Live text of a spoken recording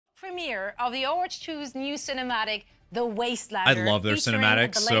premiere of the Overwatch 2's new cinematic, The Wastelander. I love their featuring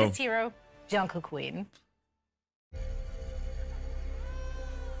cinematics. the latest hero, Junkertown.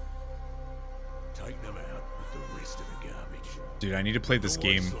 Take them out with the rest of the garbage. Dude, I need to play this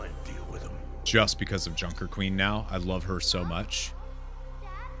game Deal with them. just because of Junkertown now. I love her so much.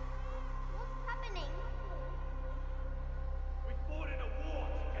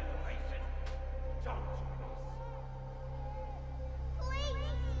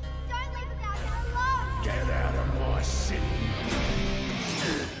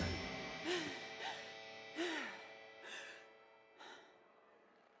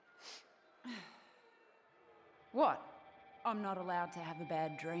 What? I'm not allowed to have a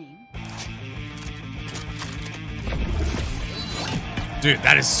bad dream? Dude,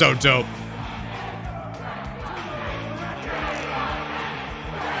 that is so dope.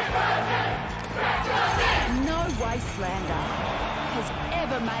 No Wastelander has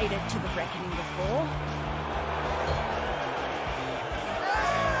ever made it to the reckoning before.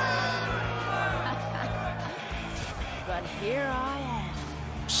 But here I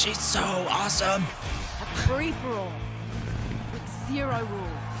am. She's so awesome. A free-for-all with 0 rules.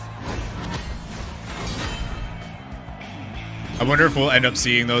 I wonder if we'll end up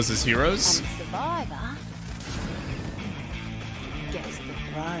seeing those as heroes. And the survivor gets the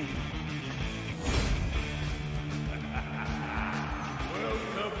throne.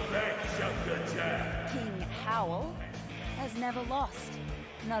 Welcome back, Junkertown. King Howell has never lost.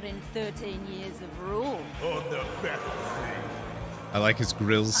 Not in 13 years of rule. On the battlefield. I like his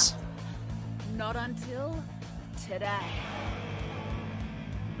grills. Not until today.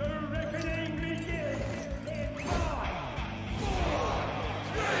 The reckoning begins in 5, 4,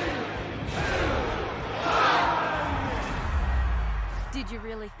 3. Did you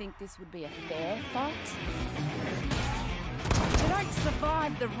really think this would be a fair fight? You don't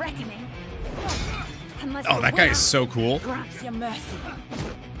survive the reckoning unless Oh, the that guy winner is so cool. grants you mercy.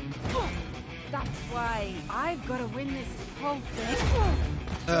 That's why I've got to win this whole thing.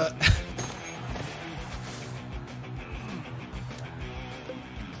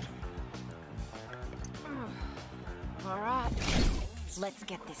 All right, let's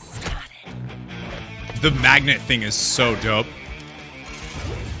get this started. The magnet thing is so dope.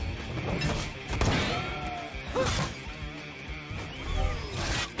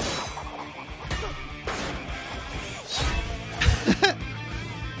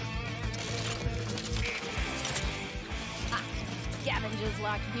 Scavengers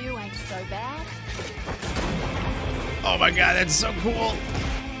like you ain't so bad. Oh my god, that's so cool.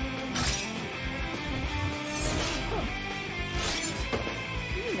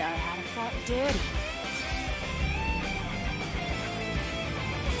 You know how to fight dirty.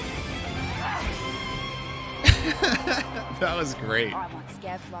 That was great. I want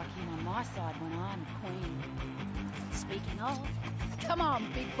scavs like him on my side when I'm queen. Speaking of, come on,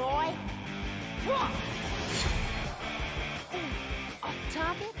 big boy. Off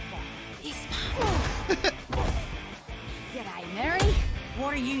target, but this one. G'day, Mary.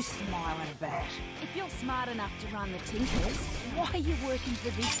 What are you smiling about? If you're smart enough to run the Tinkers, why are you working for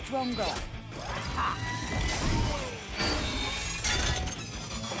this strong guy?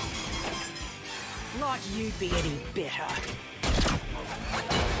 Like you'd be any better.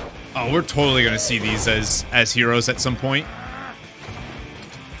 Oh, we're totally gonna see these as heroes at some point.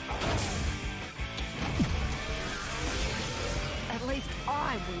 At least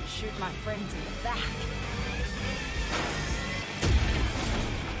I wouldn't shoot my friends in the back.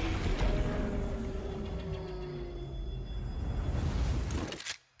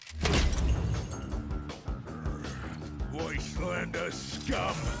 Wastelander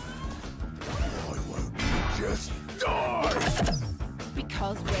scum. Why won't you just die?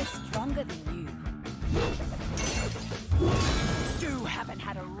 Because we're stronger than you. You haven't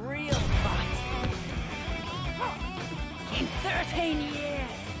had a real fight. In 13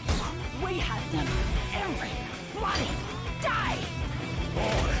 years, we have them every bloody day. I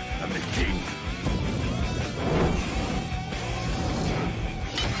am the king.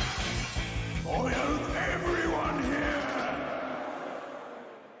 I own everyone here.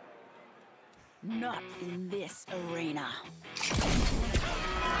 Not in this arena.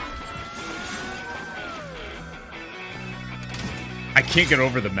 I can't get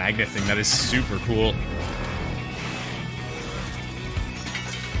over the magnet thing. That is super cool.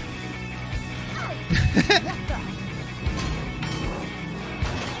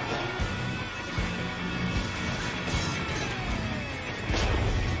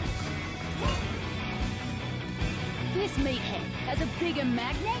 This meathead has a bigger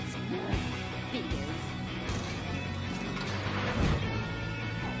magnet? Figures.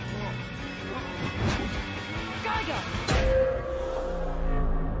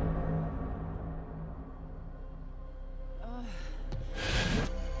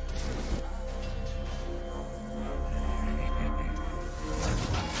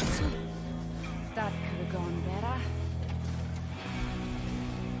 That could have gone better.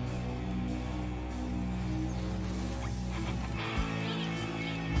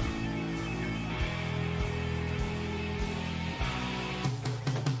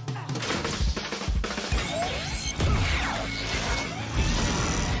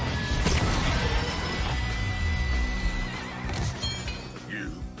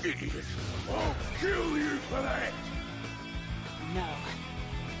 You idiot! I'll kill you for that! No.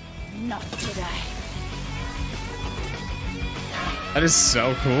 Not today. That is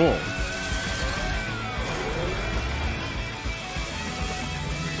so cool.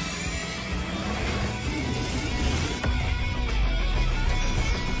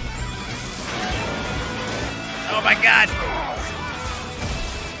 Oh my god!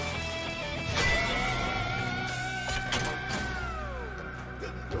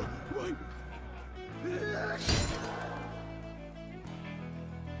 Wait.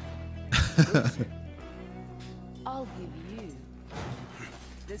 I'll give you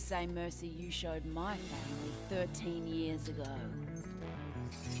the same mercy you showed my family 13 years ago.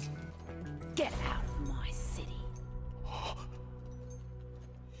 Get out of my city.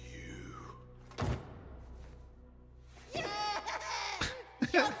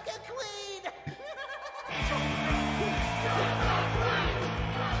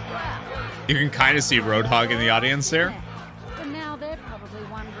 You can kind of see Roadhog in the audience there. But now they're probably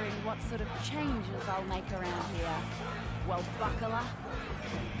wondering what sort of changes I'll make around here. Well, buckler,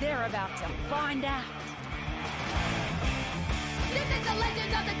 they're about to find out. This is the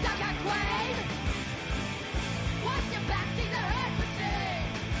legend of the Dugout Queen! Watch your back, she's a hurt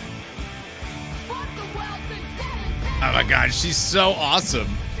machine! What the world's been said Oh my god, she's so awesome.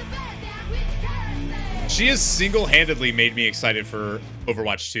 She has single-handedly made me excited for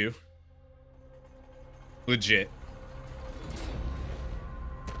Overwatch 2. Legit.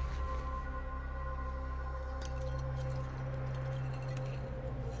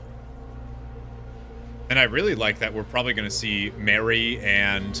 And I really like that we're probably going to see Mary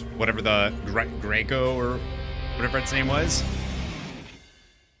and whatever the Greco or whatever its name was.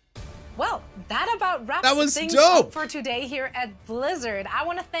 Well, that about wraps That was things dope. up for today here at Blizzard. I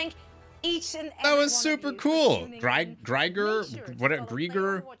want to thank each and every That was one super of you for cool. tuning in. Greiger, Make sure to what follow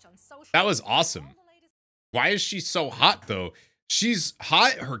Grieger. Overwatch on social That was media. awesome. All the latest- Why is she so hot though? She's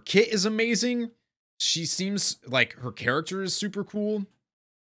hot. Her kit is amazing. She seems like her character is super cool.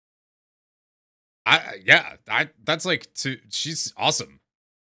 That's like she's awesome.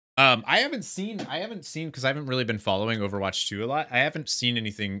 I haven't seen because I haven't really been following Overwatch 2 a lot. I haven't seen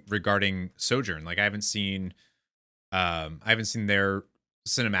anything regarding Sojourn. Like I haven't seen their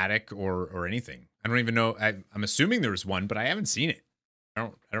cinematic or anything. I don't even know. I'm assuming there was one, but I haven't seen it. I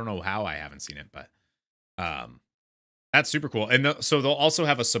don't know how I haven't seen it, but that's super cool. And so they'll also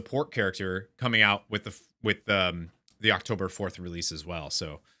have a support character coming out with the October 4th release as well.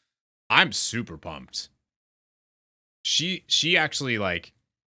 So I'm super pumped. She actually like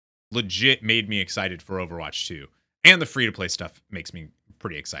legit made me excited for Overwatch 2, and the free to play stuff makes me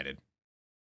pretty excited.